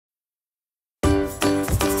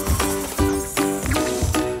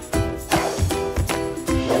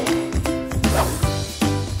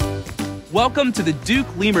Welcome to the Duke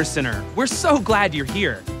Lemur Center. We're so glad you're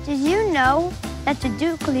here. Did you know that the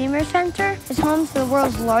Duke Lemur Center is home to the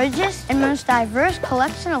world's largest and most diverse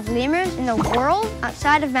collection of lemurs in the world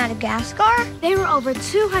outside of Madagascar? There were over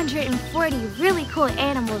 240 really cool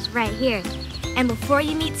animals right here. And before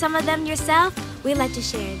you meet some of them yourself, we'd like to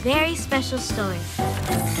share a very special story.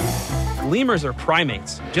 Lemurs are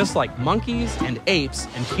primates, just like monkeys and apes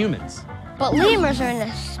and humans. But lemurs are in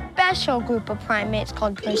a special group of primates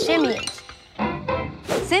called prosimians.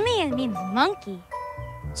 Simian means monkey.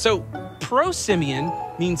 So, prosimian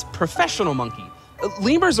means professional monkey.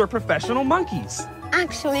 Lemurs are professional monkeys.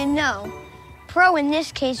 Actually, no. Pro in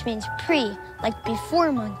this case means pre, like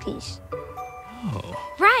before monkeys.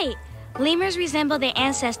 Oh. Right. Lemurs resemble their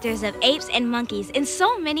ancestors of apes and monkeys in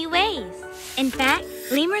so many ways. In fact,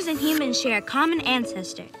 lemurs and humans share a common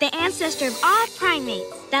ancestor, the ancestor of all primates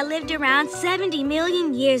that lived around 70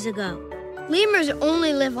 million years ago. Lemurs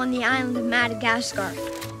only live on the island of Madagascar.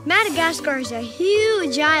 Madagascar is a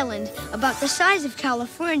huge island about the size of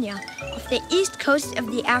California off the east coast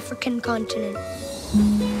of the African continent.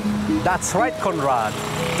 That's right, Conrad.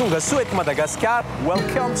 Tunga suit Madagascar.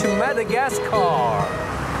 Welcome to Madagascar.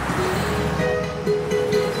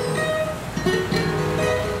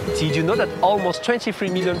 Did you know that almost 23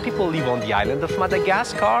 million people live on the island of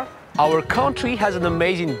Madagascar? Our country has an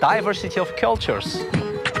amazing diversity of cultures,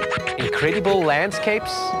 incredible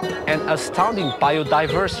landscapes, and astounding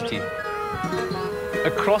biodiversity.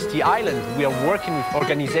 Across the island, we are working with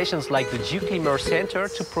organizations like the Duke Lemur Center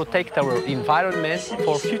to protect our environment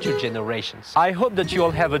for future generations. I hope that you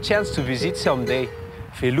all have a chance to visit someday.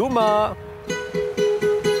 Feluma!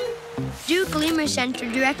 Duke Lemur Center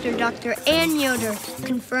Director Dr. Ann Yoder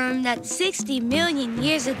confirmed that 60 million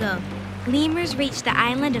years ago, lemurs reached the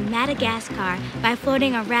island of Madagascar by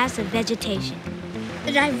floating on rafts of vegetation.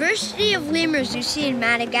 the diversity of lemurs you see in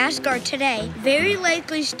Madagascar today very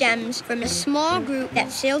likely stems from a small group that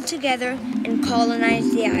sailed together and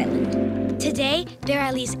colonized the island. Today, there are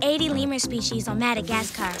at least 80 lemur species on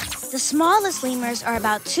Madagascar. The smallest lemurs are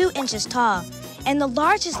about 2 inches tall, and the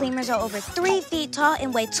largest lemurs are over 3 feet tall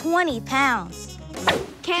and weigh 20 pounds.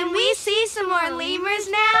 Can we see some more lemurs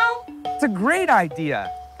now? It's a great idea.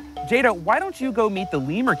 Jada, why don't you go meet the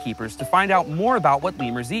lemur keepers to find out more about what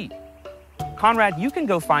lemurs eat? Conrad, you can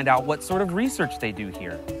go find out what sort of research they do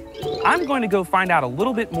here. I'm going to go find out a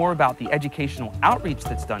little bit more about the educational outreach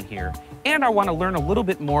that's done here, and I want to learn a little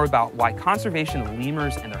bit more about why conservation of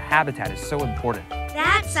lemurs and their habitat is so important.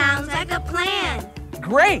 That sounds like a plan.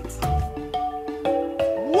 Great!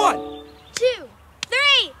 1, 2,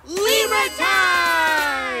 3, lemur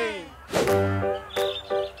time!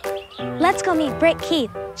 Let's go meet Britt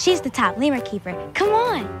Keith. She's the top lemur keeper. Come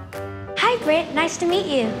on. Hi, Britt. Nice to meet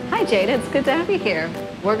you. Hi, Jada. It's good to have you here.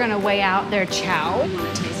 We're going to weigh out their chow. You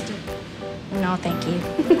want to taste it? No, thank you.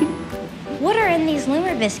 What are in these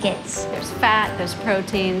lemur biscuits? There's fat, there's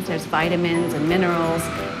proteins, there's vitamins and minerals.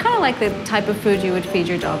 Kind of like the type of food you would feed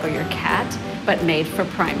your dog or your cat, but made for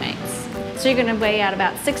primates. So you're going to weigh out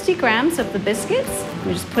about 60 grams of the biscuits.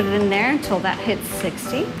 We just put it in there until that hits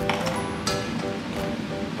 60.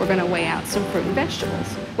 We're going to weigh out some fruit and vegetables.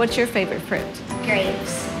 What's your favorite fruit?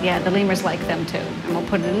 Grapes. Yeah, the lemurs like them too. And we'll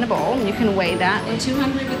put it in the bowl, and you can weigh that. When too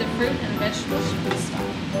hungry with the fruit and vegetables, you can stop.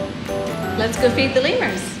 Let's go feed the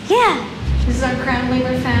lemurs. Yeah. This is our crown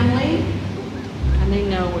lemur family. And they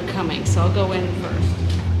know we're coming, so I'll go in first.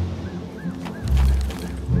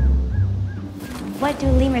 What do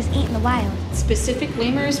lemurs eat in the wild? Specific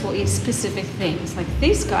lemurs will eat specific things. Like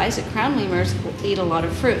these guys at crown lemurs will eat a lot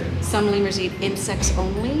of fruit. Some lemurs eat insects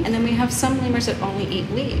only, and then we have some lemurs that only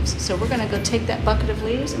eat leaves. So we're gonna go take that bucket of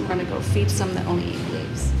leaves and we're gonna go feed some that only eat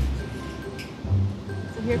leaves.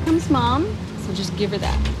 So here comes Mom. So just give her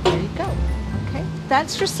that. There you go. Okay,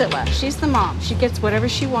 that's Drusilla. She's the mom. She gets whatever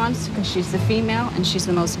she wants because she's the female and she's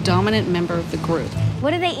the most dominant member of the group.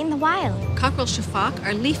 What do they eat in the wild? Cockerel shafak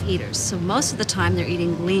are leaf eaters, so most of the time they're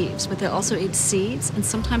eating leaves, but they'll also eat seeds, and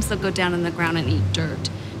sometimes they'll go down in the ground and eat dirt.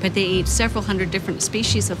 But they eat several hundred different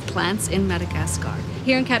species of plants in Madagascar.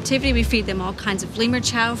 Here in captivity, we feed them all kinds of lemur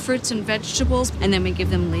chow, fruits and vegetables, and then we give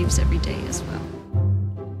them leaves every day as well.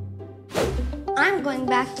 I'm going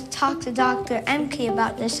back to talk to Dr. Emke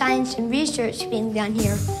about the science and research being done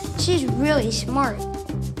here. She's really smart.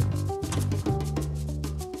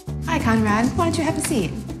 Hi, Conrad. Why don't you have a seat?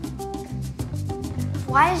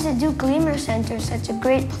 Why is the Duke Lemur Center such a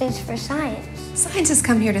great place for science? Scientists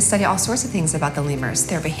come here to study all sorts of things about the lemurs,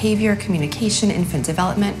 their behavior, communication, infant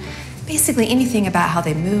development, basically anything about how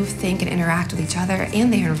they move, think, and interact with each other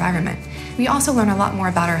and their environment. We also learn a lot more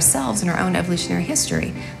about ourselves and our own evolutionary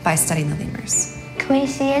history by studying the lemurs. Can we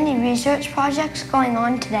see any research projects going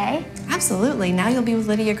on today? Absolutely. Now you'll be with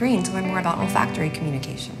Lydia Green to learn more about olfactory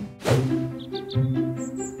communication.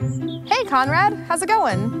 Hey Conrad, how's it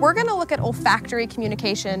going? We're going to look at olfactory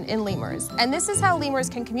communication in lemurs, and this is how lemurs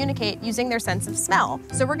can communicate using their sense of smell.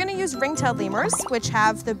 So we're going to use ring-tailed lemurs, which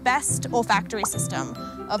have the best olfactory system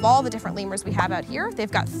of all the different lemurs we have out here.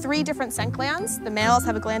 They've got 3 different scent glands. The males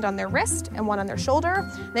have a gland on their wrist and one on their shoulder.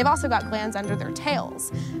 They've also got glands under their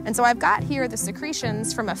tails. And so I've got here the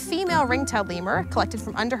secretions from a female ring-tailed lemur collected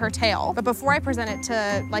from under her tail. But before I present it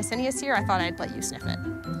to Licinius here, I thought I'd let you sniff it.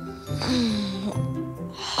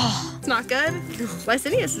 It's not good?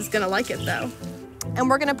 Licinius is gonna like it though. And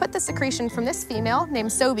we're gonna put the secretion from this female named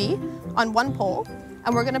Sobi on one pole,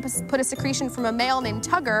 and we're gonna put a secretion from a male named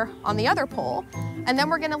Tugger on the other pole, and then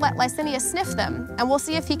we're gonna let Licinius sniff them, and we'll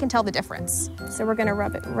see if he can tell the difference. So we're gonna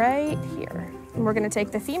rub it right here. And we're gonna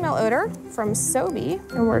take the female odor from Sobi,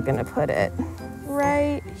 and we're gonna put it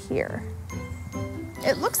right here.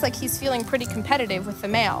 It looks like he's feeling pretty competitive with the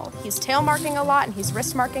male. He's tail marking a lot and he's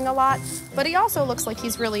wrist marking a lot, but he also looks like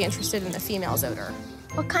he's really interested in the female's odor.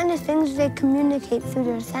 What kind of things do they communicate through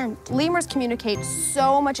their scent? Lemurs communicate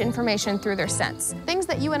so much information through their scents. Things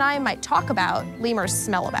that you and I might talk about, lemurs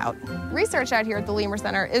smell about. Research out here at the Lemur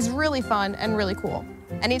Center is really fun and really cool.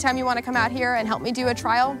 Anytime you want to come out here and help me do a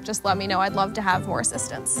trial, just let me know. I'd love to have more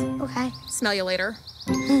assistance. Okay. Smell you later.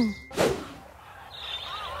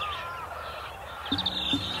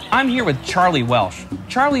 I'm here with Charlie Welsh.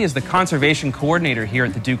 Charlie is the conservation coordinator here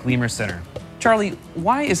at the Duke Lemur Center. Charlie,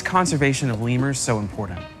 why is conservation of lemurs so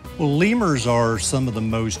important? Well, lemurs are some of the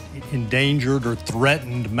most endangered or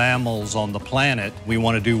threatened mammals on the planet. We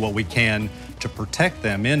want to do what we can to protect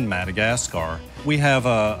them in Madagascar. We have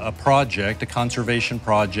a project, a conservation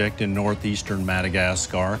project in northeastern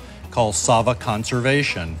Madagascar called Sava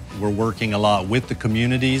Conservation. We're working a lot with the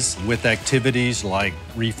communities, with activities like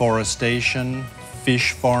reforestation,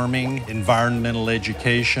 fish farming, environmental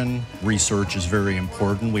education. Research is very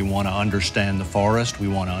important. We want to understand the forest. We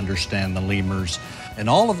want to understand the lemurs. And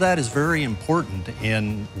all of that is very important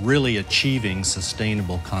in really achieving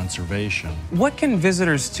sustainable conservation. What can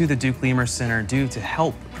visitors to the Duke Lemur Center do to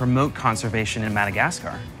help promote conservation in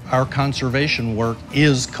Madagascar? Our conservation work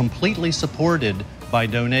is completely supported by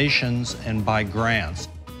donations and by grants.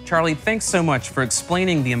 Charlie, thanks so much for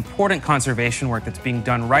explaining the important conservation work that's being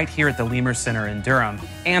done right here at the Lemur Center in Durham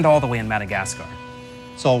and all the way in Madagascar.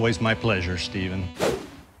 It's always my pleasure, Stephen.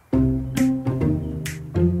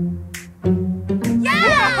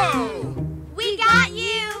 Whoa! We got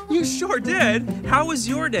you! You sure did. How was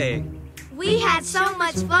your day? We had so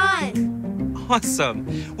much fun. Awesome.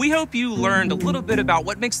 We hope you learned a little bit about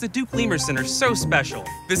what makes the Duke Lemur Center so special.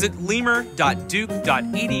 Visit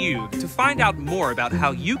lemur.duke.edu to find out more about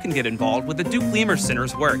how you can get involved with the Duke Lemur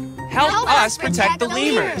Center's work. Help us protect the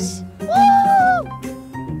lemurs. Woo!